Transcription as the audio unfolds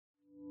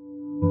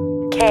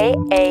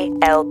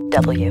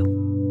KALW.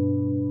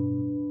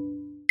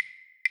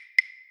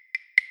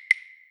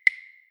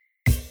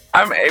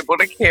 I'm able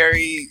to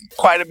carry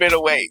quite a bit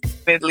of weight,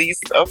 at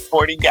least a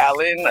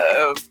 40-gallon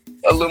of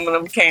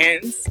aluminum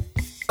cans.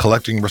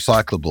 Collecting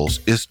recyclables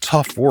is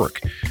tough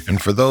work,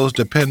 and for those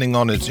depending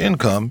on its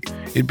income,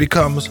 it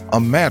becomes a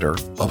matter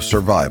of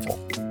survival.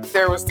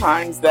 There was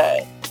times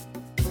that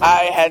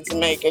I had to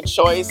make a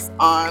choice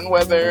on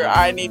whether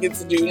I needed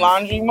to do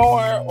laundry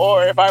more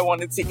or if I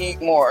wanted to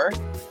eat more.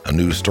 A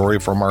new story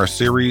from our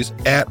series,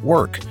 At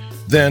Work.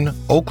 Then,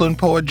 Oakland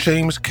poet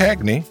James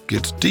Cagney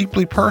gets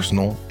deeply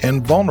personal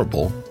and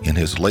vulnerable in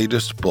his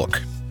latest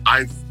book.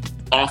 I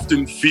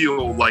often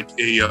feel like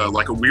a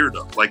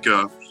weirdo, like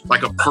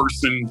a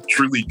person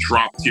truly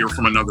dropped here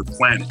from another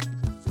planet.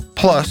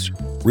 Plus,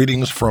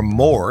 readings from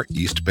more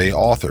East Bay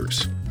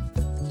authors.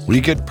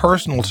 We get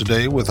personal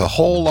today with a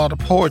whole lot of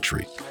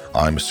poetry.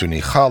 I'm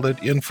Suni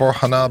Khalid in for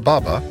Hana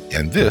Baba,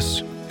 and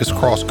this is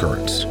Cross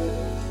Currents.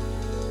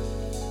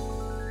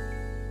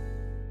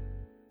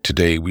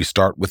 Today, we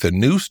start with a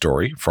new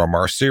story from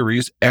our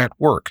series At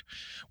Work,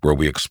 where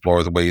we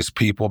explore the ways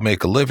people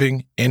make a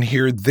living and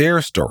hear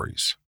their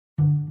stories.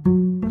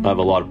 I have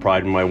a lot of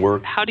pride in my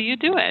work. How do you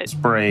do it?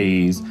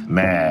 Sprays,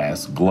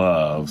 masks,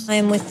 gloves.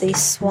 I'm with the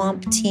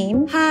Swamp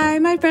team. Hi,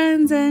 my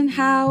friends, and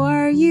how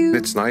are you?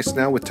 It's nice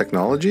now with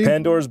technology.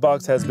 Pandora's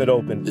box has been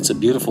opened. It's a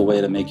beautiful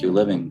way to make your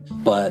living,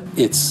 but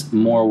it's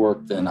more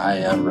work than I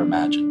ever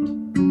imagined.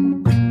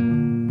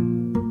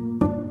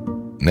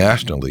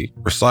 Nationally,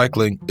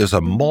 recycling is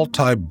a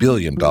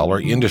multi-billion-dollar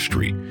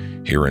industry.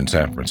 Here in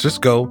San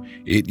Francisco,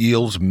 it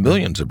yields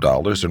millions of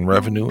dollars in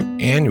revenue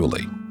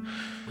annually.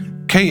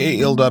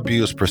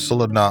 KALW's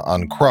Priscilla Na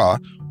Ankra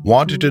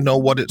wanted to know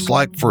what it's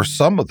like for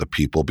some of the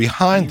people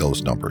behind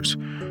those numbers,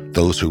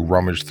 those who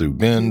rummage through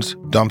bins,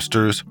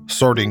 dumpsters,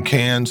 sorting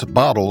cans,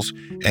 bottles,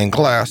 and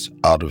glass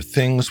out of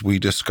things we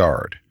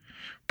discard.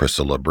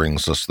 Priscilla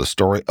brings us the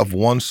story of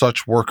one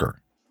such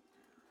worker.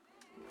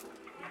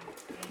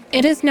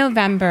 It is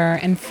November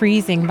and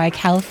freezing by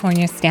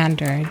California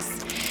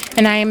standards,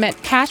 and I am at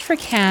Cash for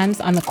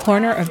Cans on the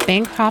corner of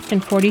Bancroft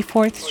and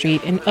 44th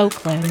Street in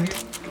Oakland.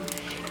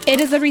 It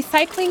is a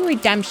recycling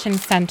redemption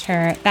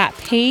center that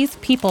pays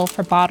people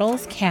for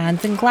bottles,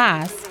 cans, and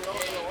glass.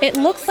 It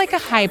looks like a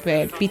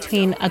hybrid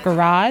between a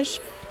garage,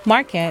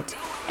 market,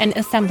 and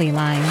assembly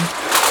line.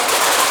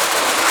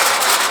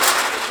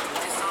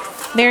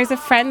 There's a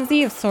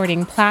frenzy of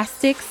sorting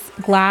plastics,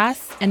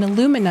 glass, and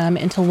aluminum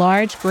into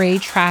large gray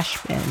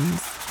trash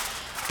bins.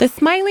 The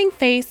smiling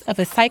face of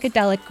a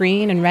psychedelic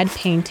green and red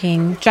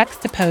painting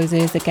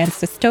juxtaposes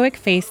against the stoic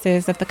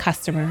faces of the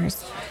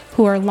customers,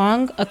 who are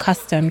long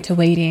accustomed to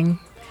waiting.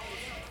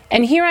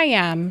 And here I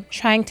am,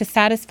 trying to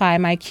satisfy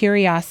my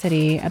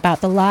curiosity about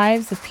the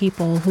lives of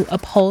people who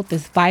uphold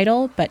this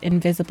vital but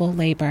invisible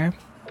labor.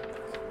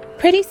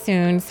 Pretty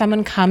soon,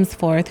 someone comes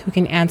forth who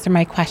can answer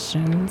my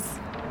questions.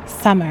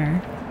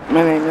 Summer.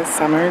 My name is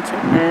Summer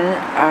Turner.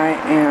 I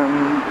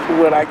am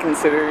what I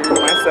consider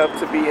myself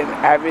to be an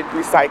avid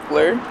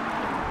recycler.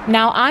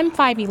 Now I'm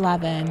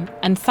 5'11",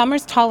 and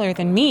Summer's taller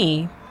than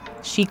me.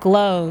 She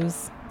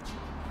glows.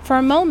 For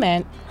a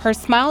moment, her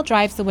smile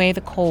drives away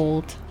the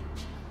cold.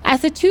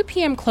 As the 2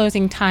 p.m.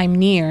 closing time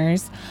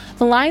nears,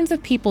 the lines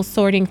of people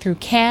sorting through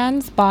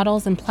cans,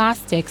 bottles, and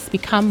plastics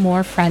become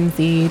more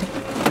frenzied.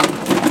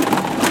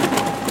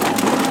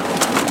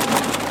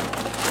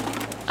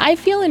 I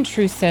feel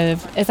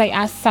intrusive as I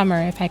ask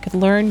Summer if I could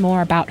learn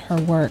more about her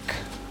work.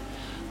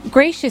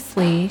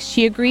 Graciously,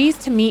 she agrees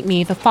to meet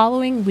me the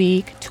following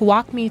week to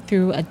walk me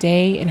through a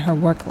day in her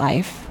work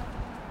life.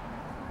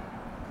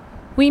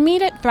 We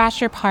meet at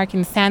Thrasher Park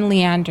in San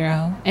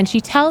Leandro, and she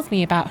tells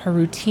me about her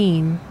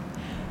routine.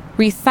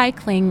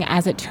 Recycling,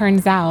 as it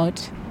turns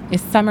out,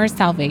 is Summer's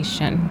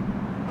salvation.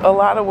 A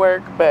lot of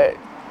work, but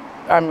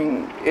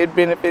it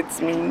benefits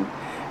me.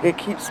 It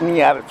keeps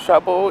me out of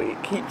trouble.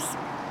 It keeps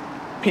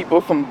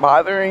people from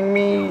bothering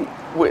me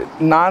with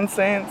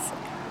nonsense.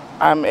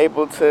 I'm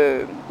able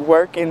to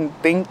work and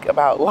think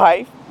about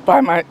life by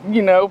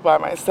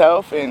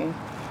myself and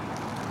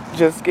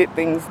just get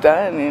things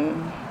done.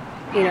 And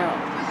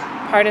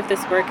part of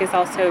this work is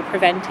also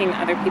preventing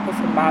other people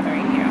from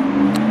bothering you.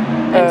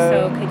 And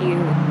so could you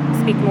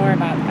speak more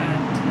about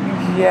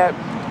that?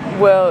 Yeah,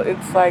 well,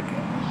 it's like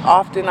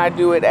often I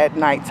do it at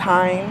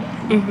nighttime,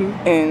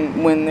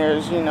 and when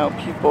there's,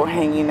 people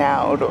hanging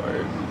out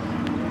or,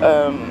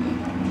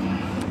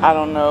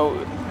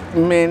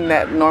 men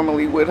that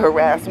normally would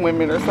harass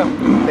women or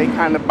something, they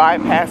kind of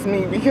bypass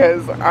me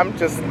because I'm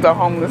just the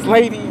homeless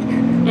lady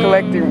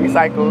collecting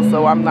recycles,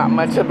 so I'm not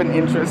much of an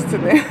interest to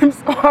them,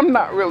 so I'm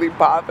not really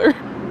bothered.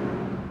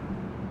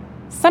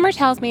 Summer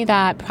tells me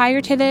that prior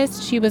to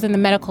this, she was in the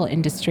medical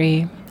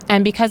industry,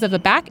 and because of a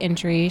back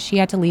injury, she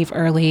had to leave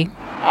early.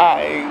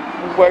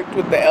 I worked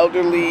with the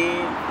elderly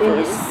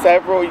for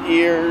several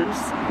years,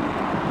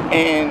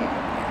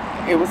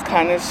 and it was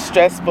kind of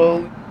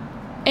stressful.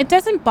 It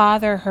doesn't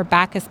bother her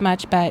back as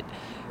much, but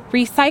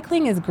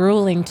recycling is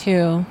grueling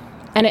too.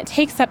 and it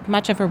takes up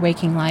much of her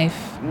waking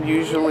life.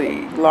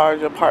 Usually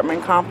large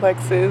apartment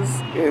complexes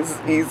is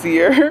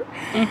easier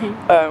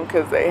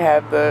because they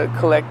have the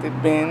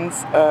collected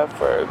bins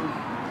for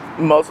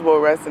multiple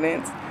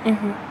residents.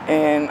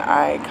 And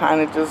I kind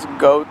of just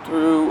go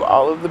through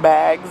all of the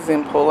bags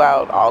and pull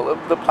out all of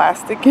the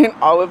plastic and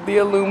all of the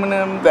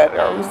aluminum that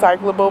are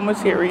recyclable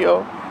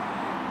material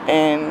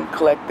and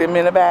collect them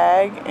in a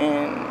bag.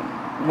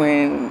 And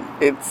when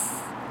it's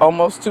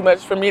almost too much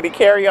for me to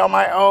carry on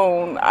my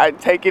own, I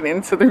take it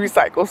into the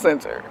recycle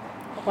center.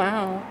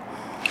 Wow.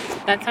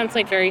 That sounds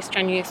like very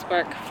strenuous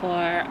work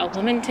for a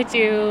woman to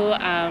do,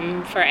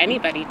 for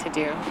anybody to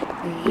do.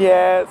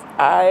 Yes,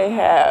 I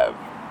have,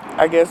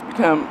 I guess,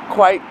 become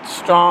quite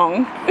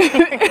strong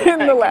in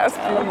the last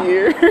few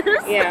years.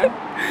 Yeah.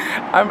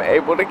 I'm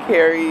able to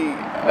carry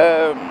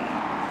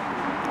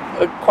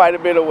quite a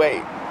bit of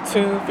weight,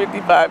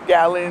 255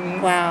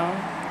 gallons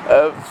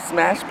of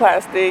smashed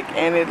plastic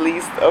and at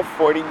least a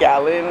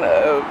 40-gallon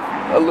of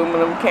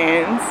aluminum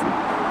cans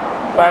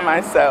by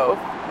myself.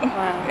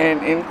 Wow.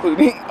 And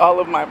including all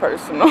of my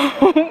personal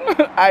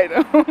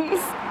items.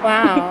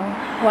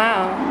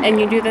 Wow. And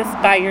you do this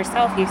by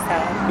yourself, you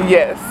said?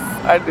 Yes,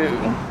 I do.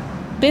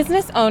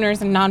 Business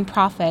owners and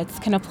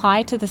nonprofits can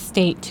apply to the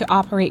state to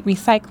operate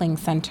recycling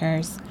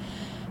centers.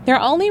 Their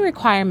only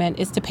requirement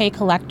is to pay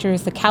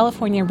collectors the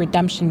California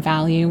Redemption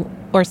Value,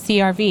 or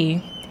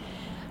CRV.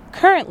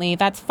 Currently,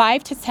 that's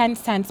 5 to 10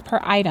 cents per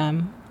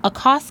item, a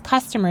cost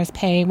customers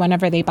pay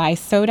whenever they buy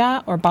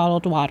soda or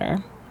bottled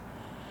water.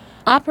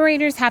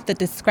 Operators have the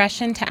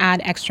discretion to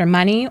add extra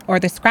money or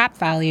the scrap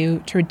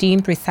value to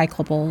redeemed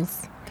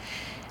recyclables.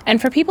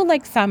 And for people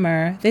like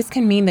Summer, this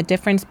can mean the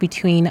difference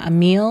between a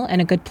meal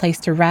and a good place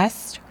to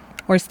rest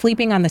or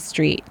sleeping on the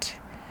street.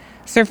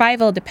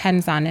 Survival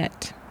depends on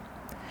it.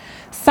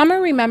 Summer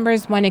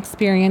remembers one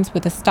experience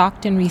with a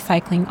Stockton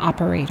recycling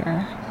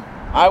operator.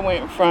 I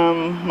went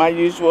from my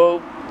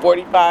usual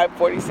 $45,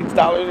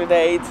 $46 a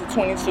day to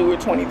 $22 or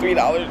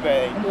 $23 a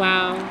day.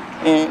 Wow.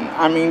 And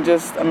I mean,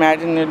 just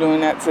imagine they're doing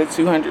that to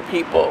 200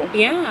 people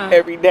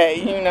every day,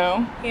 you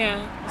know?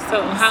 Yeah.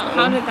 So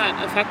how did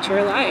that affect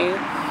your life?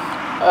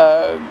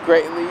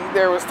 Greatly.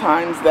 There was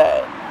times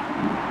that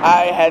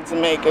I had to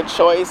make a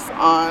choice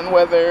on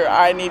whether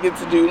I needed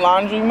to do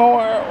laundry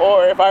more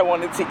or if I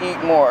wanted to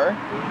eat more.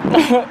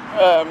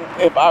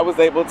 If I was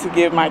able to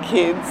give my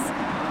kids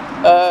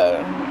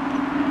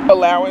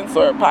allowance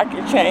or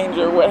pocket change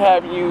or what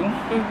have you.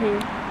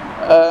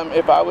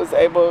 If I was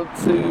able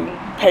to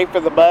pay for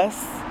the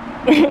bus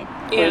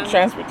for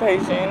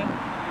transportation,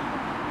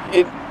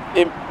 it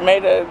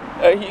made a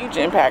huge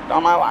impact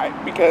on my life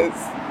because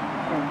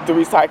the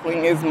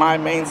recycling is my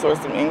main source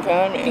of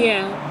income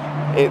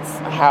and it's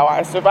how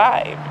I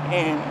survive,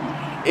 and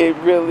it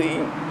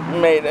really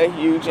made a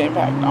huge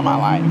impact on my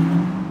life.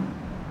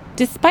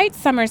 Despite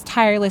Summer's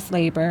tireless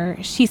labor,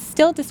 she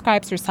still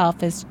describes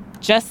herself as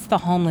just the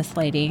homeless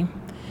lady.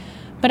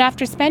 But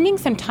after spending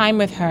some time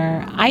with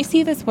her, I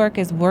see this work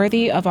as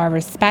worthy of our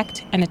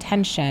respect and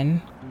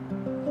attention.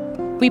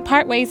 We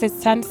part ways at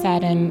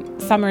sunset,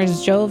 and Summer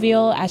is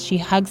jovial as she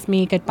hugs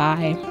me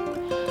goodbye.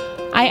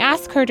 I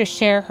ask her to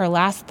share her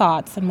last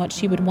thoughts on what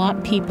she would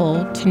want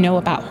people to know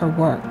about her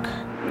work.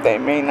 They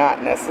may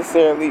not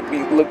necessarily be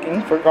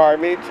looking for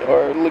garbage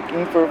or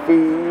looking for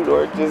food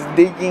or just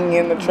digging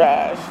in the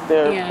trash.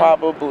 They're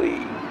probably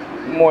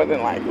more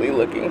than likely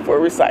looking for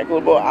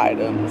recyclable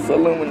items,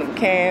 aluminum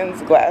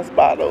cans, glass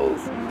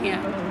bottles,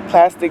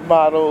 plastic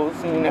bottles.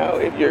 You know,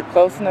 if you're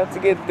close enough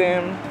to get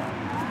them,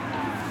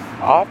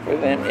 offer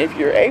them if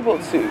you're able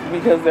to,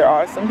 because there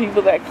are some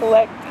people that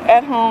collect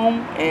at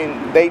home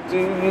and they do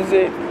use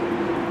it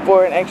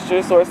for an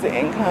extra source of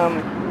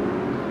income.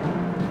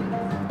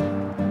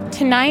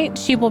 Tonight,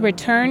 she will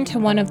return to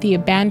one of the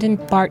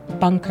abandoned BART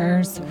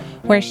bunkers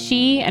where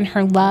she and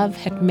her love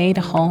had made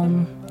a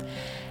home.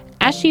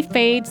 As she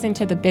fades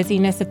into the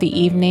busyness of the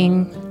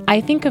evening, I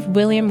think of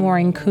William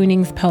Warren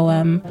Kooning's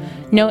poem,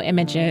 No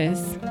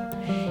Images.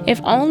 If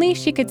only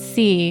she could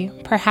see,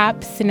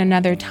 perhaps in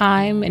another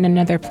time, in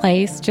another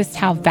place, just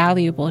how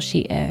valuable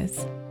she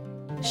is.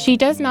 She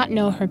does not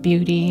know her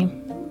beauty.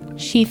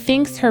 She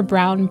thinks her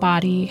brown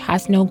body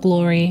has no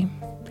glory.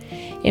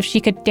 If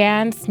she could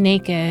dance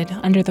naked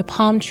under the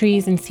palm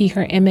trees and see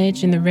her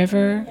image in the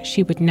river,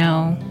 she would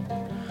know.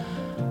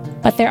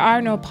 But there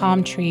are no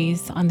palm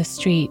trees on the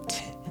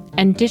street,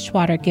 and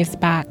dishwater gives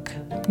back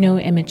no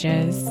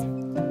images.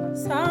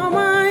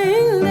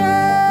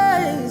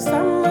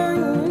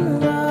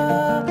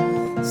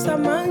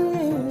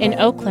 In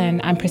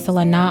Oakland, I'm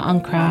Priscilla Na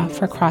Ankra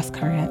for Cross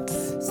Currents.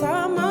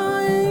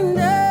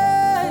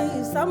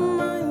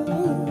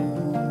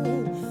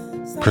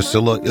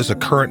 Priscilla is a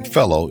current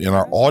fellow in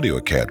our Audio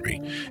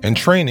Academy, and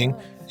training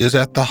is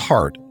at the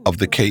heart of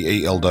the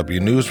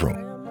KALW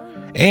newsroom.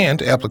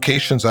 And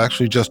applications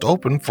actually just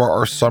opened for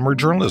our summer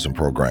journalism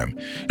program.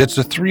 It's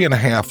a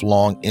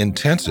 3.5-long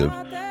intensive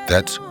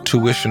that's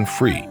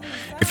tuition-free.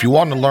 If you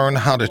want to learn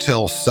how to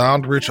tell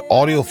sound-rich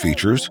audio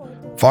features,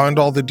 find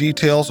all the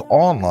details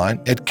online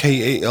at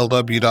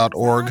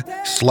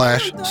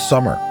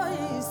kalw.org/summer.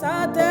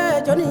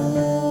 Johnny,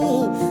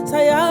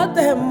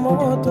 Sayate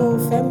Moto,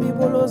 Fembi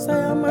Bolo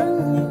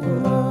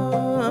Sayamanima,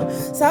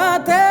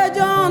 Sate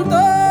John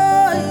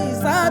Toy,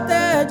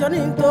 Sate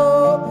Johnito,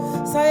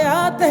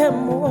 Sayate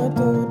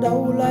Moto,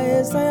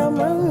 Daula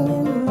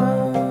Sayamanima,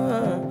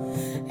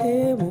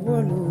 He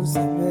Bolu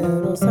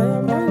Sabero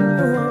Sayamanima.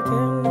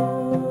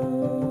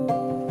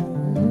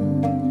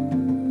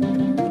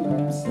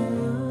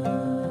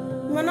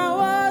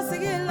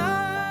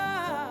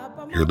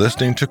 You're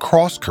listening to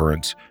Cross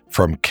Currents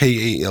from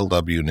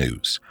KALW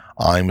News.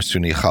 I'm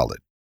Suni Khalid.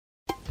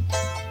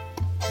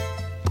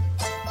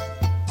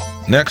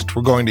 Next,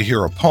 we're going to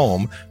hear a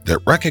poem that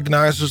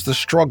recognizes the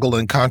struggle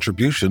and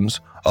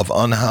contributions of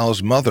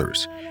unhoused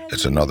mothers.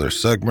 It's another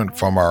segment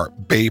from our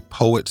Bay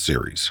Poet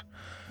series.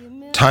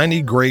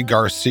 Tiny Gray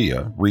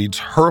Garcia reads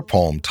her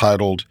poem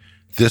titled,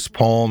 "This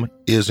Poem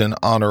is in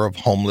Honor of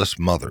Homeless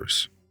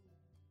Mothers."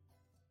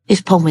 This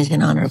poem is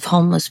in honor of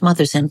homeless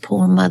mothers and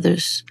poor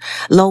mothers,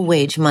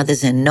 low-wage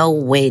mothers and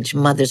no-wage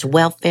mothers,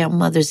 welfare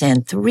mothers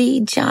and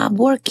three-job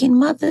working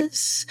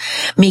mothers,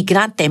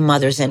 migrante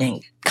mothers and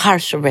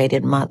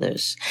incarcerated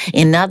mothers.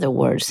 In other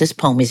words, this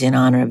poem is in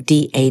honor of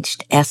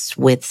DHS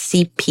with,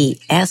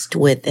 CPS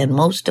with, and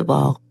most of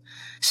all,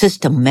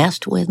 system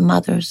messed with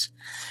mothers.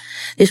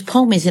 This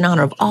poem is in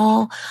honor of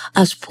all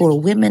us poor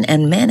women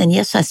and men, and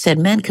yes, I said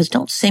men, because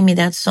don't sing me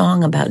that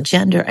song about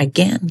gender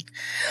again,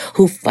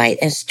 who fight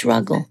and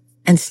struggle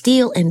and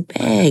steal and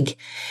beg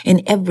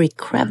in every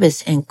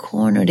crevice and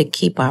corner to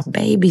keep our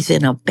babies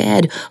in a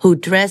bed, who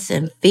dress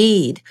and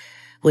feed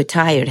with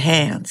tired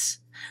hands,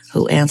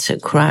 who answer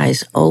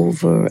cries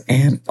over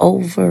and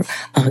over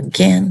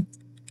again,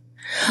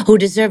 who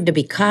deserve to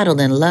be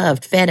coddled and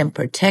loved, fed and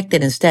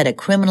protected instead of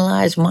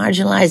criminalized,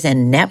 marginalized,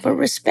 and never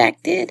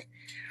respected,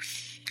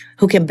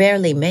 who can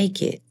barely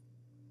make it,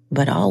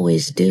 but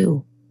always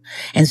do,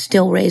 and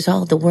still raise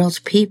all the world's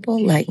people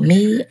like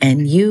me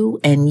and you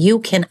and you.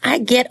 Can I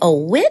get a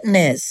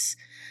witness?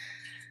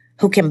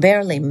 Who can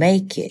barely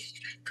make it,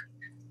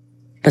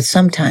 but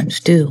sometimes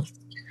do,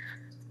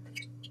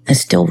 and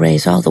still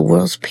raise all the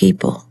world's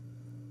people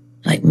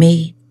like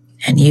me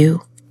and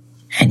you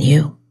and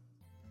you.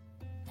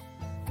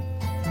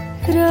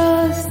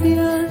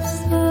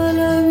 Gracias a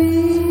la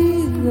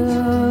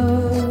vida.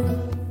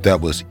 That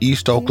was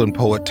East Oakland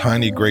poet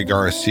Tiny Gray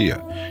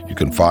Garcia. You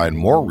can find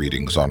more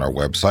readings on our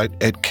website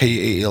at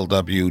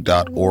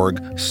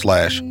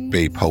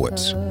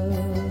kalw.org/baypoets.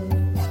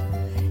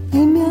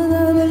 Y me ha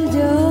dado el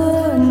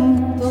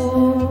llanto,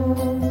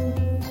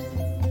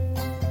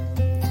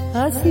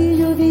 así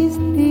yo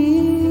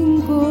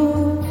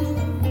distingo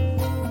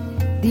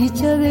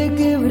dicha de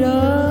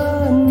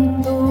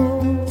quebranto,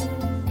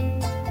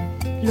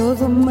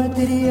 lodo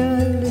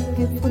material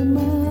que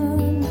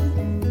forman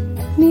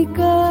mi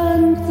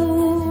canto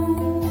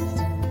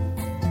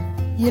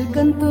y el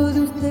canto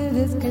de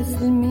ustedes que es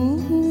el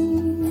mismo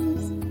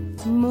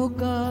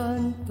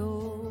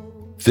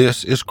canto.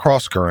 This is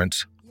Cross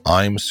Currents.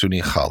 I'm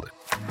Suni Khalid.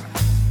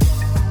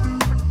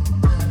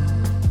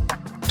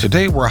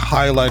 Today we're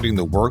highlighting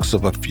the works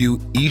of a few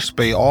East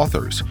Bay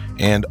authors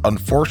and,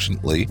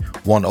 unfortunately,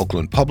 one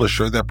Oakland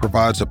publisher that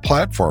provides a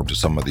platform to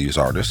some of these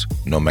artists,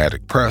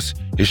 Nomadic Press,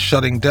 is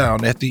shutting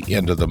down at the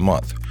end of the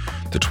month.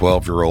 The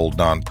 12-year-old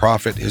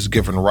nonprofit has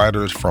given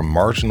writers from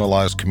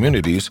marginalized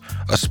communities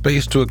a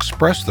space to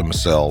express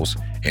themselves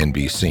and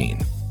be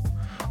seen.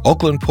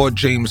 Oakland poet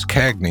James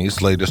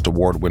Cagney's latest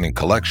award-winning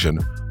collection,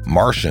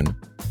 Martian,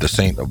 The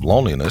Saint of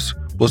Loneliness,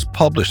 was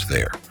published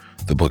there.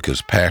 The book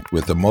is packed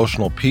with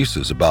emotional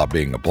pieces about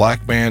being a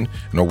black man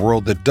in a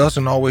world that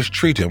doesn't always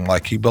treat him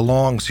like he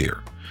belongs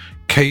here.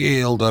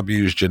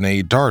 KALW's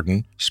Janae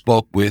Darden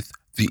spoke with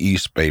the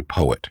East Bay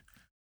poet.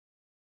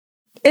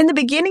 In the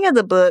beginning of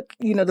the book,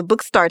 the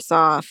book starts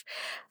off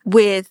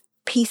with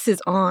pieces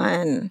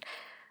on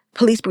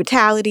police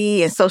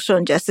brutality and social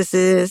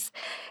injustices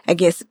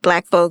against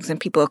Black folks and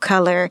people of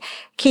color.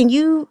 Can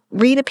you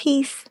read a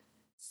piece?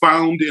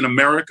 Found in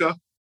America,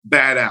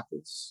 Bad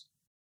Apples.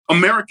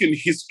 American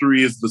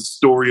history is the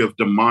story of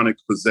demonic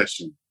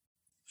possession,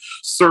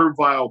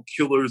 servile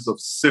killers of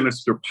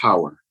sinister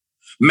power,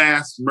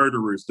 mass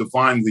murderers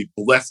divinely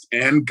blessed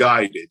and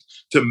guided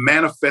to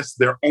manifest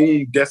their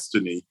own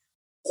destiny,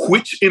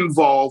 which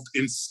involved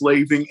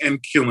enslaving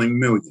and killing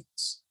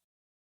millions.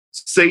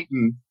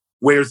 Satan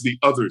wears the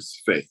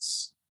other's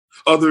face.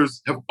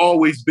 Others have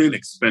always been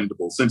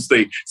expendable since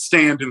they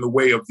stand in the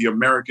way of the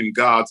American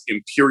God's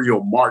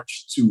imperial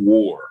march to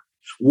war.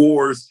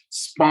 Wars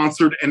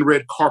sponsored and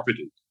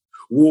red-carpeted.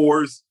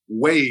 Wars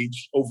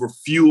waged over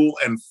fuel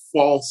and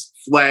false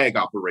flag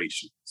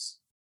operations.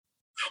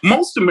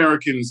 Most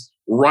Americans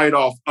write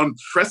off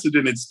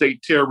unprecedented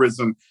state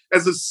terrorism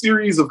as a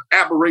series of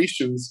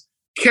aberrations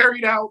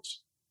carried out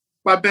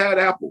by bad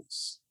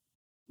apples.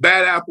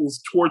 Bad apples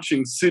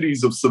torching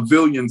cities of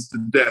civilians to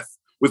death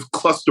with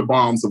cluster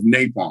bombs of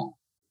napalm.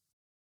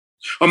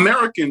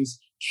 Americans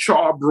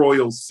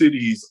charbroil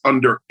cities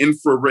under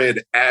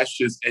infrared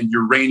ashes and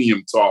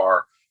uranium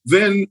tar,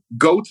 then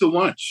go to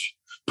lunch,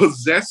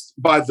 possessed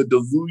by the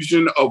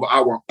delusion of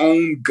our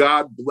own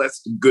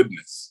God-blessed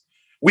goodness,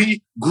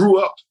 We grew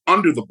up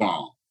under the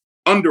bomb,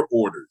 under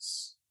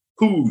orders.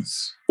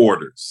 Whose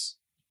orders?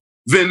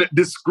 Then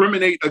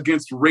discriminate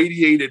against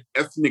radiated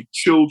ethnic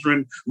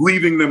children,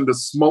 leaving them to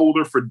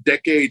smolder for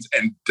decades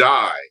and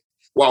die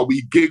while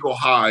we giggle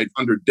hide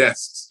under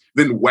desks,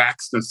 then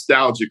wax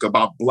nostalgic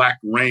about black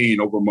rain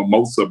over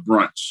mimosa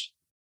brunch.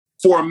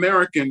 For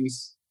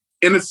Americans,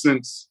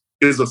 innocence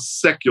is a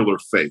secular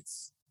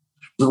faith.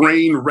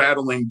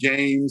 Brain-rattling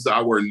games,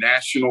 our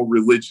national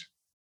religion.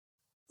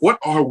 What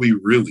are we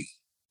really?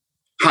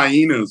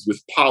 Hyenas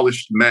with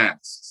polished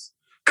masks,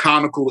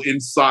 conical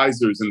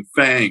incisors and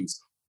fangs,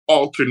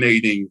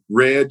 alternating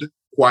red,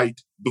 white,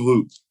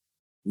 blue.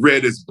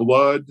 Red is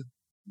blood,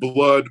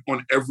 blood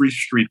on every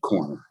street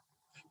corner.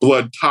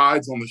 Blood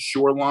tides on the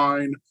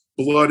shoreline,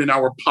 blood in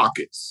our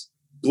pockets,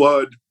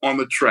 blood on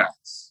the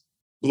tracks,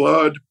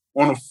 blood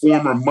on a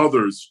former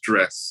mother's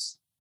dress,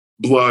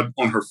 blood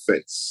on her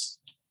face.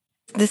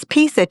 This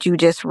piece that you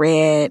just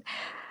read,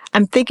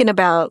 I'm thinking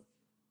about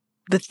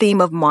the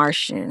theme of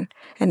Martian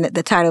and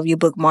the title of your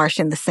book,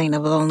 Martian, the Saint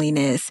of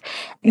Loneliness.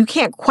 You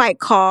can't quite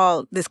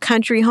call this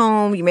country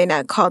home. You may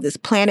not call this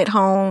planet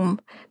home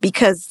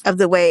because of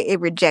the way it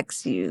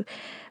rejects you.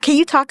 Can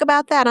you talk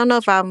about that? I don't know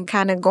if I'm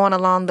kind of going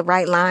along the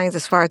right lines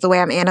as far as the way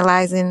I'm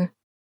analyzing.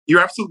 You're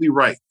absolutely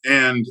right.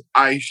 And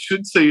I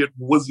should say it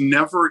was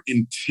never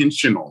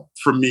intentional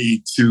for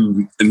me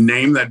to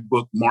name that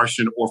book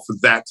Martian or for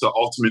that to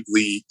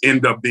ultimately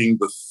end up being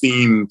the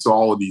theme to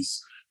all of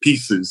these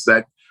pieces.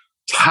 That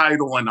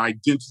title and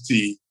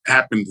identity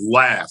happened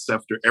last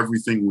after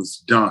everything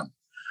was done.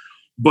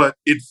 But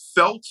it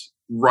felt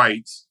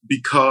right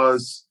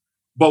because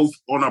both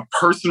on a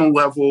personal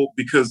level,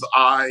 because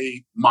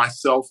I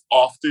myself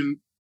often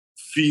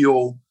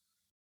feel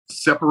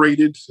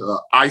separated,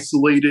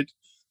 isolated.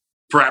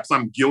 Perhaps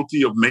I'm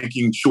guilty of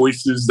making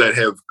choices that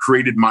have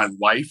created my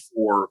life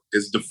or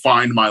has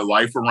defined my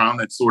life around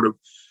that sort of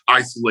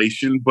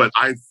isolation. But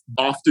I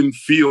often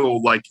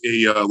feel like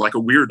a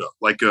weirdo,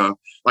 like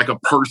a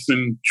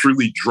person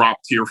truly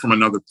dropped here from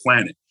another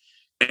planet.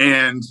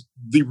 And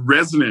the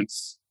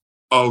resonance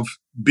of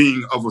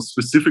being of a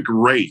specific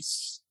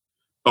race,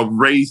 a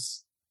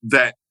race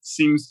that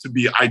seems to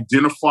be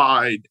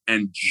identified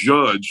and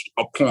judged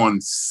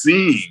upon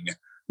seeing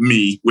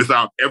me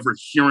without ever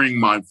hearing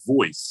my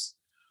voice,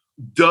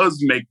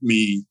 does make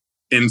me,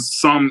 in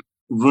some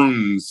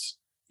rooms,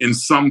 in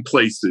some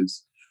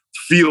places,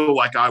 feel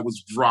like I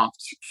was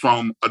dropped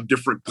from a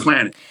different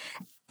planet.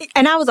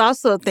 And I was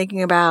also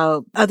thinking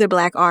about other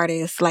Black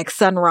artists like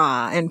Sun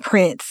Ra and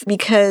Prince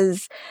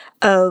because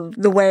of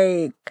the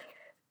way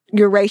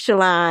you're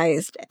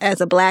racialized as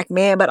a Black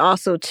man, but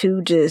also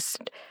to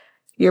just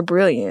your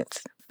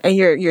brilliance and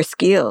your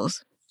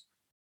skills.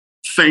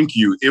 Thank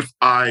you. If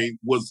I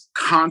was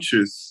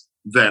conscious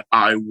that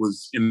I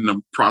was in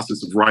the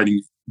process of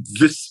writing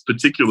this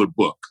particular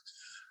book,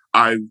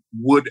 I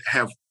would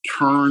have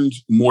turned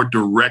more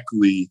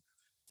directly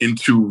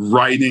into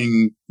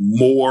writing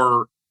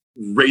more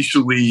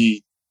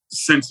racially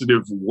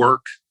sensitive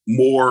work,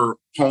 more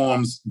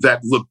poems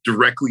that look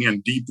directly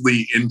and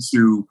deeply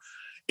into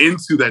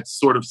that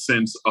sort of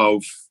sense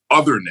of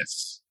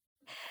otherness.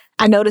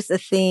 I noticed a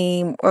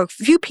theme or a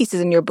few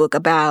pieces in your book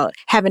about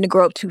having to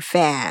grow up too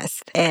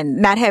fast and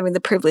not having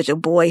the privilege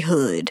of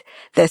boyhood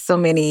that so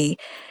many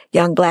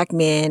young Black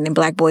men and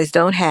Black boys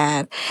don't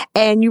have.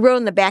 And you wrote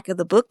in the back of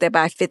the book that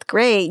by 5th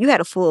grade, you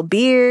had a full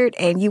beard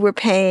and you were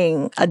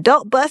paying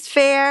adult bus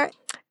fare.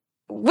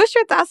 What's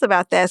your thoughts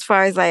about that as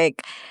far as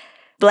like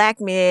Black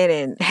men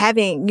and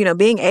having,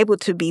 being able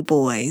to be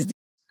boys?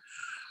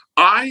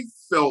 I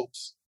felt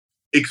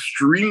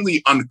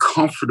extremely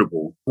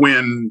uncomfortable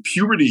when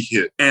puberty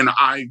hit and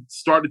I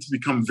started to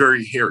become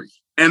very hairy.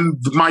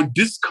 And my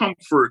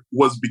discomfort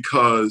was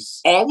because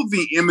all of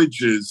the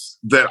images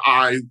that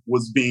I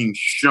was being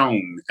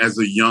shown as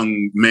a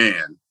young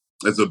man,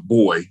 as a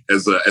boy,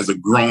 as a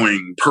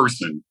growing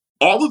person,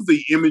 all of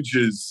the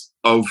images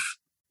of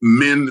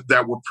men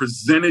that were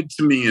presented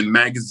to me in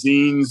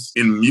magazines,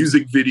 in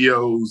music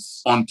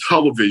videos, on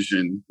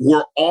television,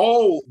 were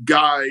all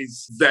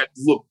guys that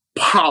looked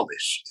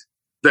polished,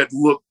 that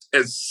looked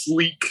as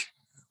sleek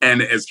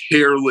and as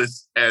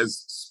hairless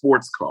as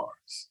sports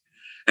cars.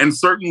 And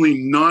certainly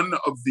none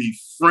of the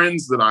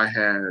friends that I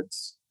had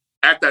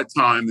at that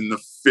time in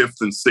the 5th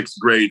and 6th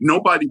grade,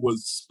 nobody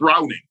was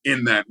sprouting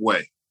in that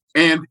way.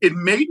 And it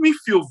made me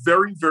feel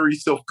very, very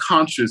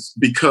self-conscious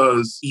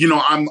because,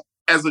 I'm,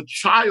 as a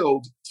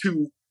child,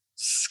 to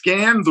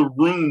scan the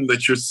room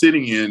that you're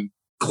sitting in,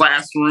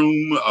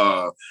 classroom,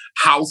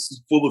 house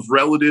full of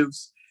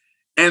relatives,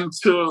 and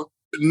to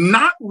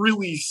not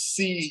really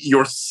see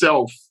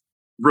yourself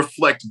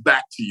reflect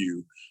back to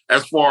you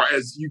as far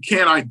as you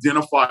can't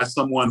identify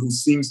someone who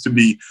seems to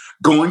be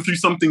going through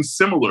something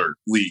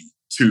similarly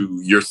to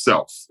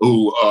yourself,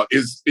 who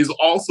is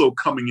also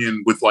coming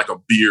in with like a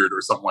beard or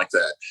something like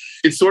that.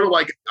 It's sort of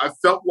like, I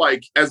felt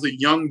like as a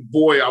young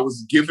boy, I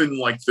was given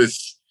like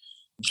this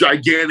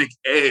gigantic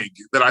egg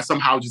that I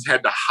somehow just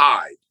had to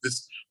hide,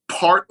 this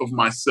part of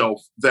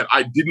myself that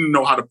I didn't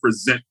know how to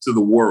present to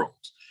the world.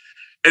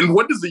 And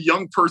what does a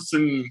young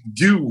person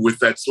do with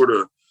that sort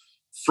of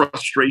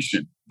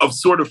frustration of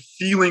sort of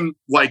feeling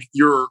like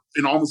you're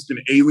almost an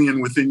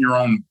alien within your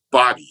own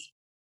body?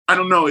 I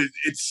don't know.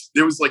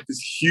 There was like this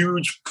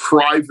huge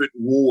private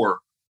war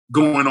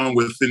going on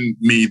within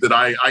me that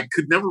I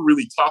could never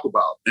really talk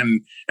about.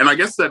 And I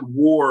guess that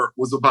war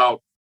was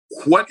about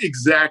what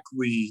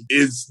exactly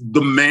is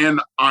the man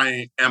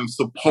I am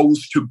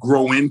supposed to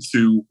grow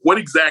into? What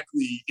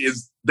exactly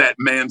is that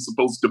man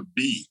supposed to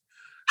be?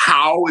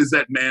 How is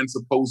that man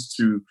supposed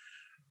to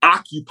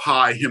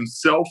occupy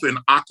himself and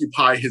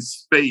occupy his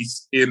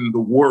space in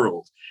the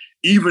world?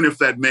 Even if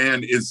that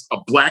man is a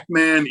Black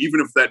man, even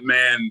if that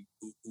man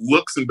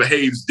looks and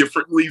behaves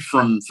differently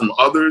from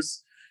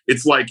others,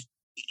 it's like,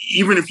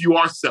 even if you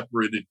are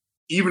separated,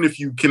 even if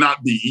you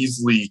cannot be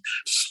easily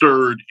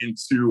stirred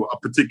into a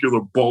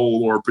particular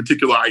bowl or a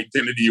particular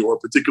identity or a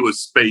particular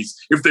space,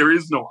 if there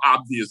is no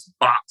obvious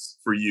box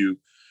for you,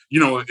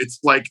 it's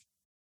like,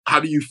 how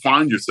do you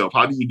find yourself?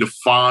 How do you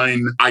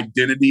define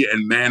identity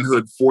and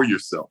manhood for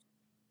yourself?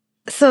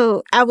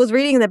 So I was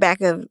reading in the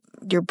back of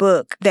your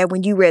book that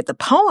when you read the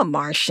poem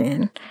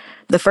Martian,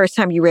 the first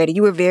time you read it,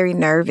 you were very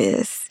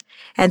nervous.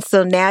 And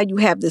so now you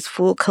have this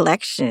full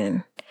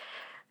collection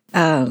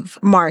of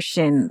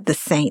Martian, the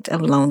Saint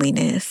of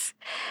Loneliness.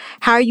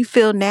 How do you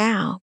feel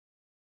now?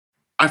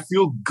 I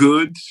feel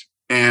good,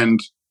 and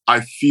I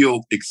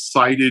feel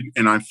excited,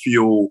 and I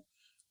feel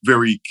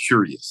very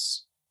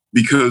curious,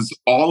 because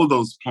all of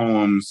those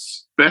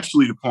poems,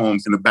 especially the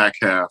poems in the back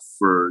half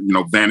for,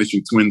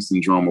 Vanishing Twin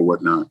Syndrome or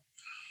whatnot,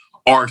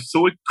 are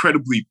so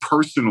incredibly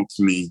personal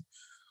to me.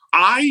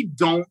 I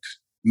don't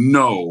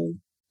know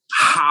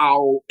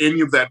how any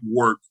of that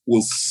work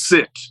will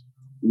sit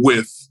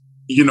with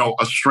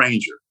a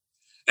stranger.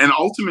 And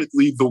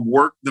ultimately, the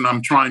work that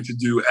I'm trying to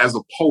do as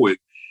a poet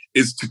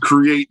is to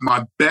create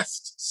my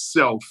best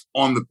self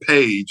on the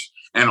page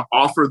and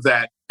offer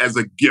that as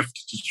a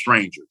gift to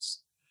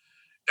strangers.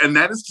 And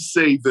that is to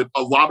say that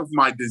a lot of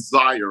my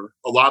desire,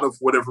 a lot of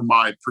whatever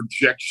my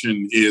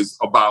projection is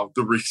about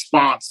the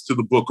response to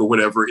the book or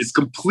whatever, is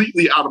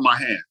completely out of my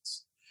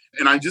hands.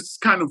 And I just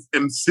kind of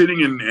am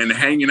sitting and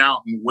hanging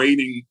out and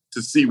waiting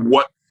to see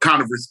what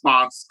kind of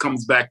response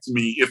comes back to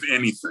me, if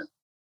anything.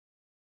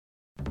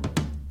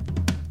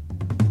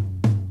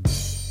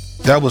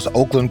 That was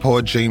Oakland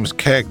poet James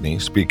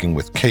Cagney speaking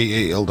with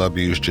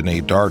KALW's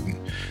Janae Darden.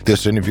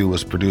 This interview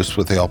was produced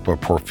with the help of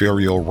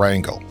Porfirio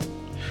Rangel.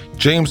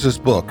 James's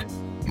book,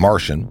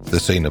 Martian, the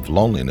Saint of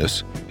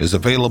Loneliness, is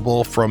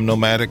available from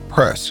Nomadic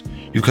Press.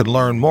 You can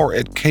learn more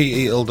at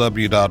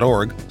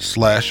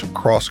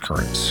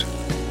kalw.org/crosscurrents.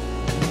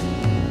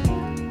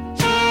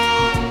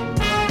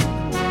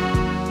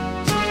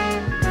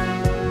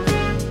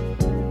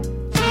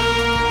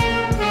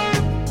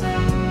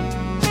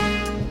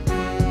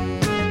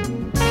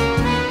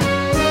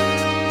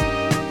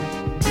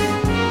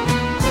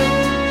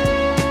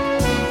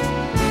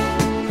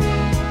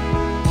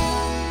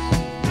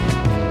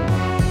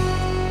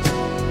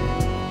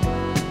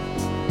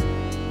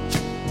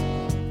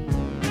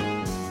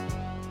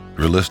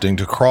 You're listening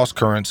to Cross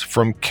Currents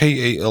from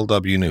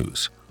KALW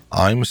News.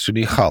 I'm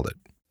Sudi Khalid.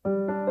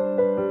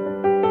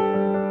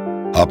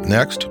 Up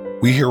next,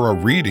 we hear a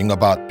reading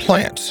about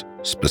plants,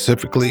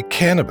 specifically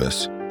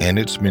cannabis and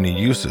its many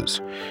uses.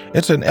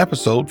 It's an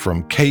episode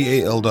from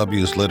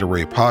KALW's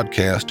literary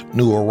podcast,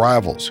 New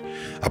Arrivals,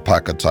 a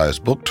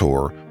pocket-sized book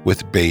tour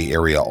with Bay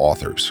Area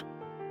authors.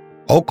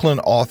 Oakland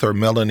author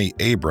Melanie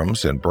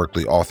Abrams and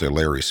Berkeley author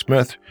Larry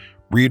Smith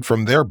read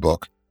from their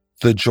book,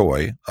 The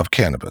Joy of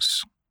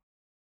Cannabis.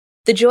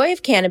 The Joy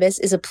of Cannabis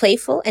is a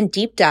playful and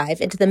deep dive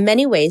into the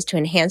many ways to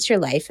enhance your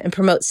life and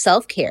promote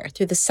self-care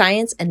through the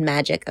science and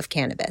magic of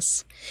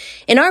cannabis.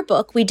 In our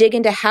book, we dig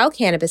into how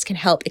cannabis can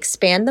help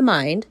expand the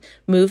mind,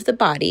 move the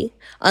body,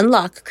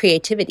 unlock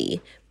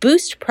creativity,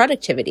 boost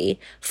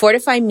productivity,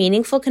 fortify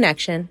meaningful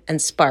connection,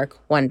 and spark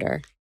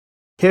wonder.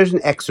 Here's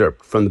an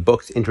excerpt from the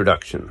book's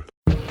introduction.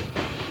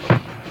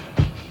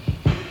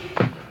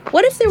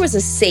 What if there was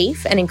a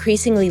safe and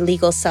increasingly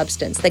legal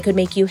substance that could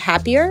make you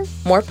happier,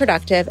 more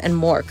productive, and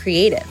more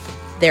creative?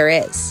 There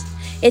is.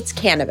 It's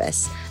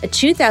cannabis, a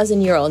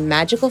 2,000-year-old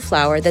magical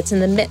flower that's in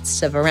the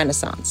midst of a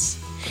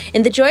renaissance.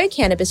 In The Joy of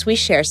Cannabis, we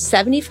share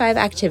 75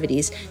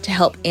 activities to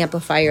help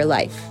amplify your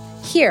life.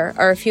 Here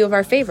are a few of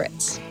our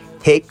favorites.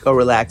 Take a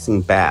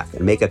relaxing bath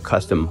and make a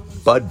custom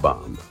bud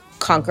bomb.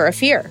 Conquer a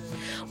fear.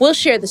 We'll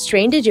share the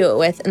strain to do it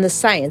with and the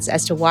science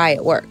as to why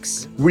it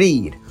works.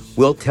 Read.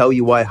 We'll tell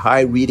you why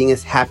high reading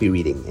is happy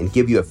reading and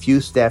give you a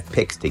few staff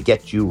picks to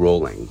get you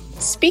rolling.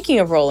 Speaking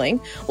of rolling,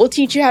 we'll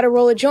teach you how to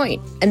roll a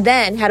joint and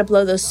then how to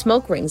blow those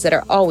smoke rings that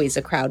are always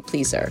a crowd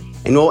pleaser.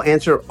 And we'll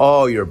answer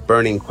all your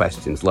burning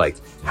questions like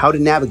how to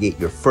navigate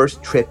your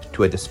first trip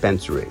to a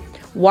dispensary,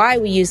 why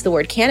we use the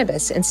word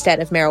cannabis instead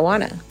of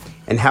marijuana,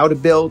 and how to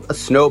build a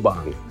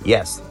snowbong.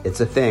 Yes, it's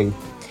a thing.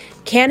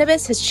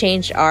 Cannabis has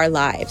changed our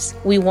lives.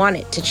 We want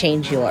it to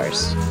change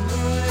yours.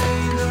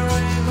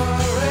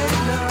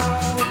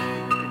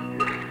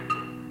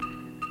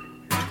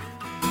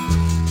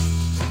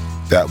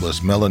 That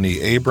was Melanie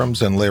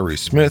Abrams and Larry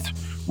Smith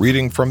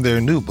reading from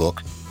their new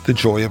book, The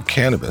Joy of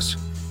Cannabis.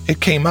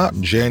 It came out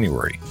in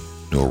January.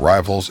 New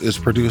Arrivals is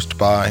produced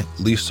by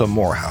Lisa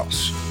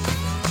Morehouse.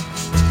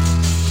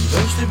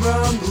 Thirsty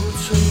brown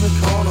boots in the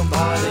corner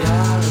by the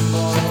iron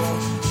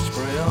bar.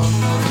 Spray on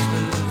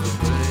mustard is the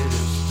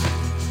greatest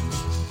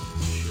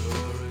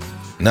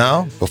thing.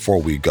 Now,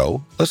 before we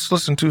go, let's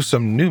listen to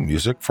some new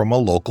music from a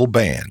local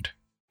band.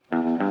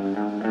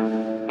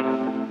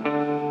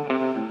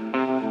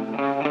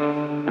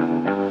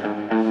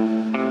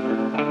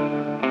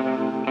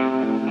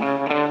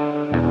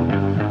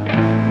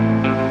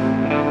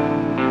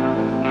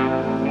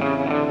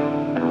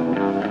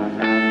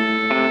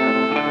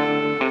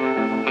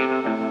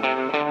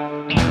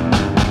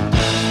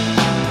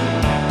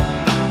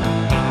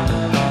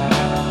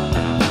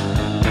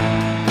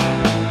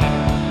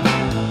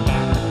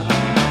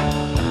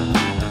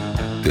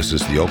 This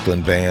is the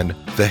Oakland band,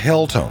 the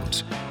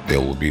Helltones. They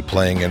will be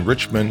playing in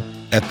Richmond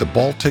at the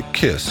Baltic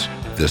Kiss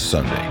this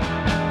Sunday.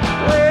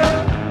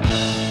 Well,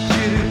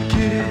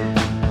 kitty,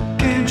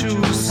 can't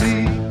you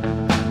see?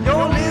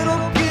 Your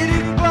little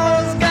kitty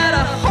claws got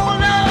a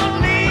hold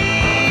on me.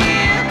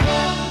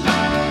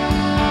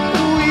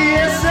 Ooh,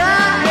 yes, I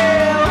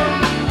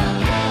am.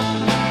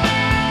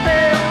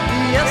 Hell,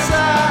 yes,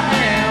 I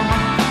am.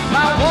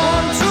 My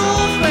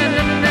one-true friend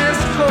in this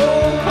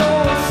cold,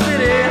 cold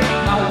city.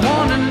 My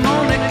one and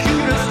only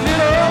cutest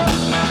little.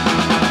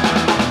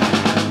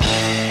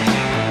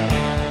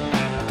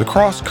 The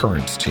Cross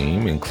Currents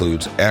team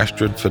includes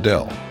Astrid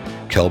Fidel,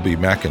 Kelby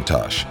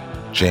McIntosh,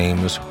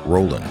 James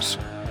Rowlands,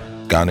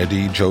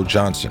 Ghanadi Joe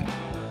Johnson,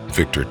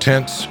 Victor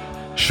Tentz,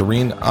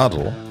 Shireen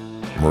Adel,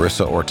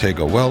 Marissa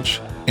Ortega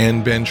Welch,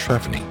 and Ben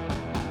Trefny.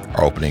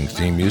 Our opening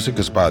theme music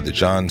is by the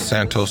John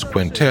Santos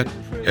Quintet,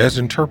 as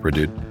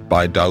interpreted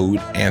by Daoud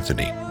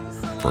Anthony.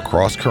 For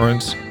Cross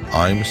Currents,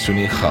 I'm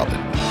Suni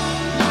Khalid.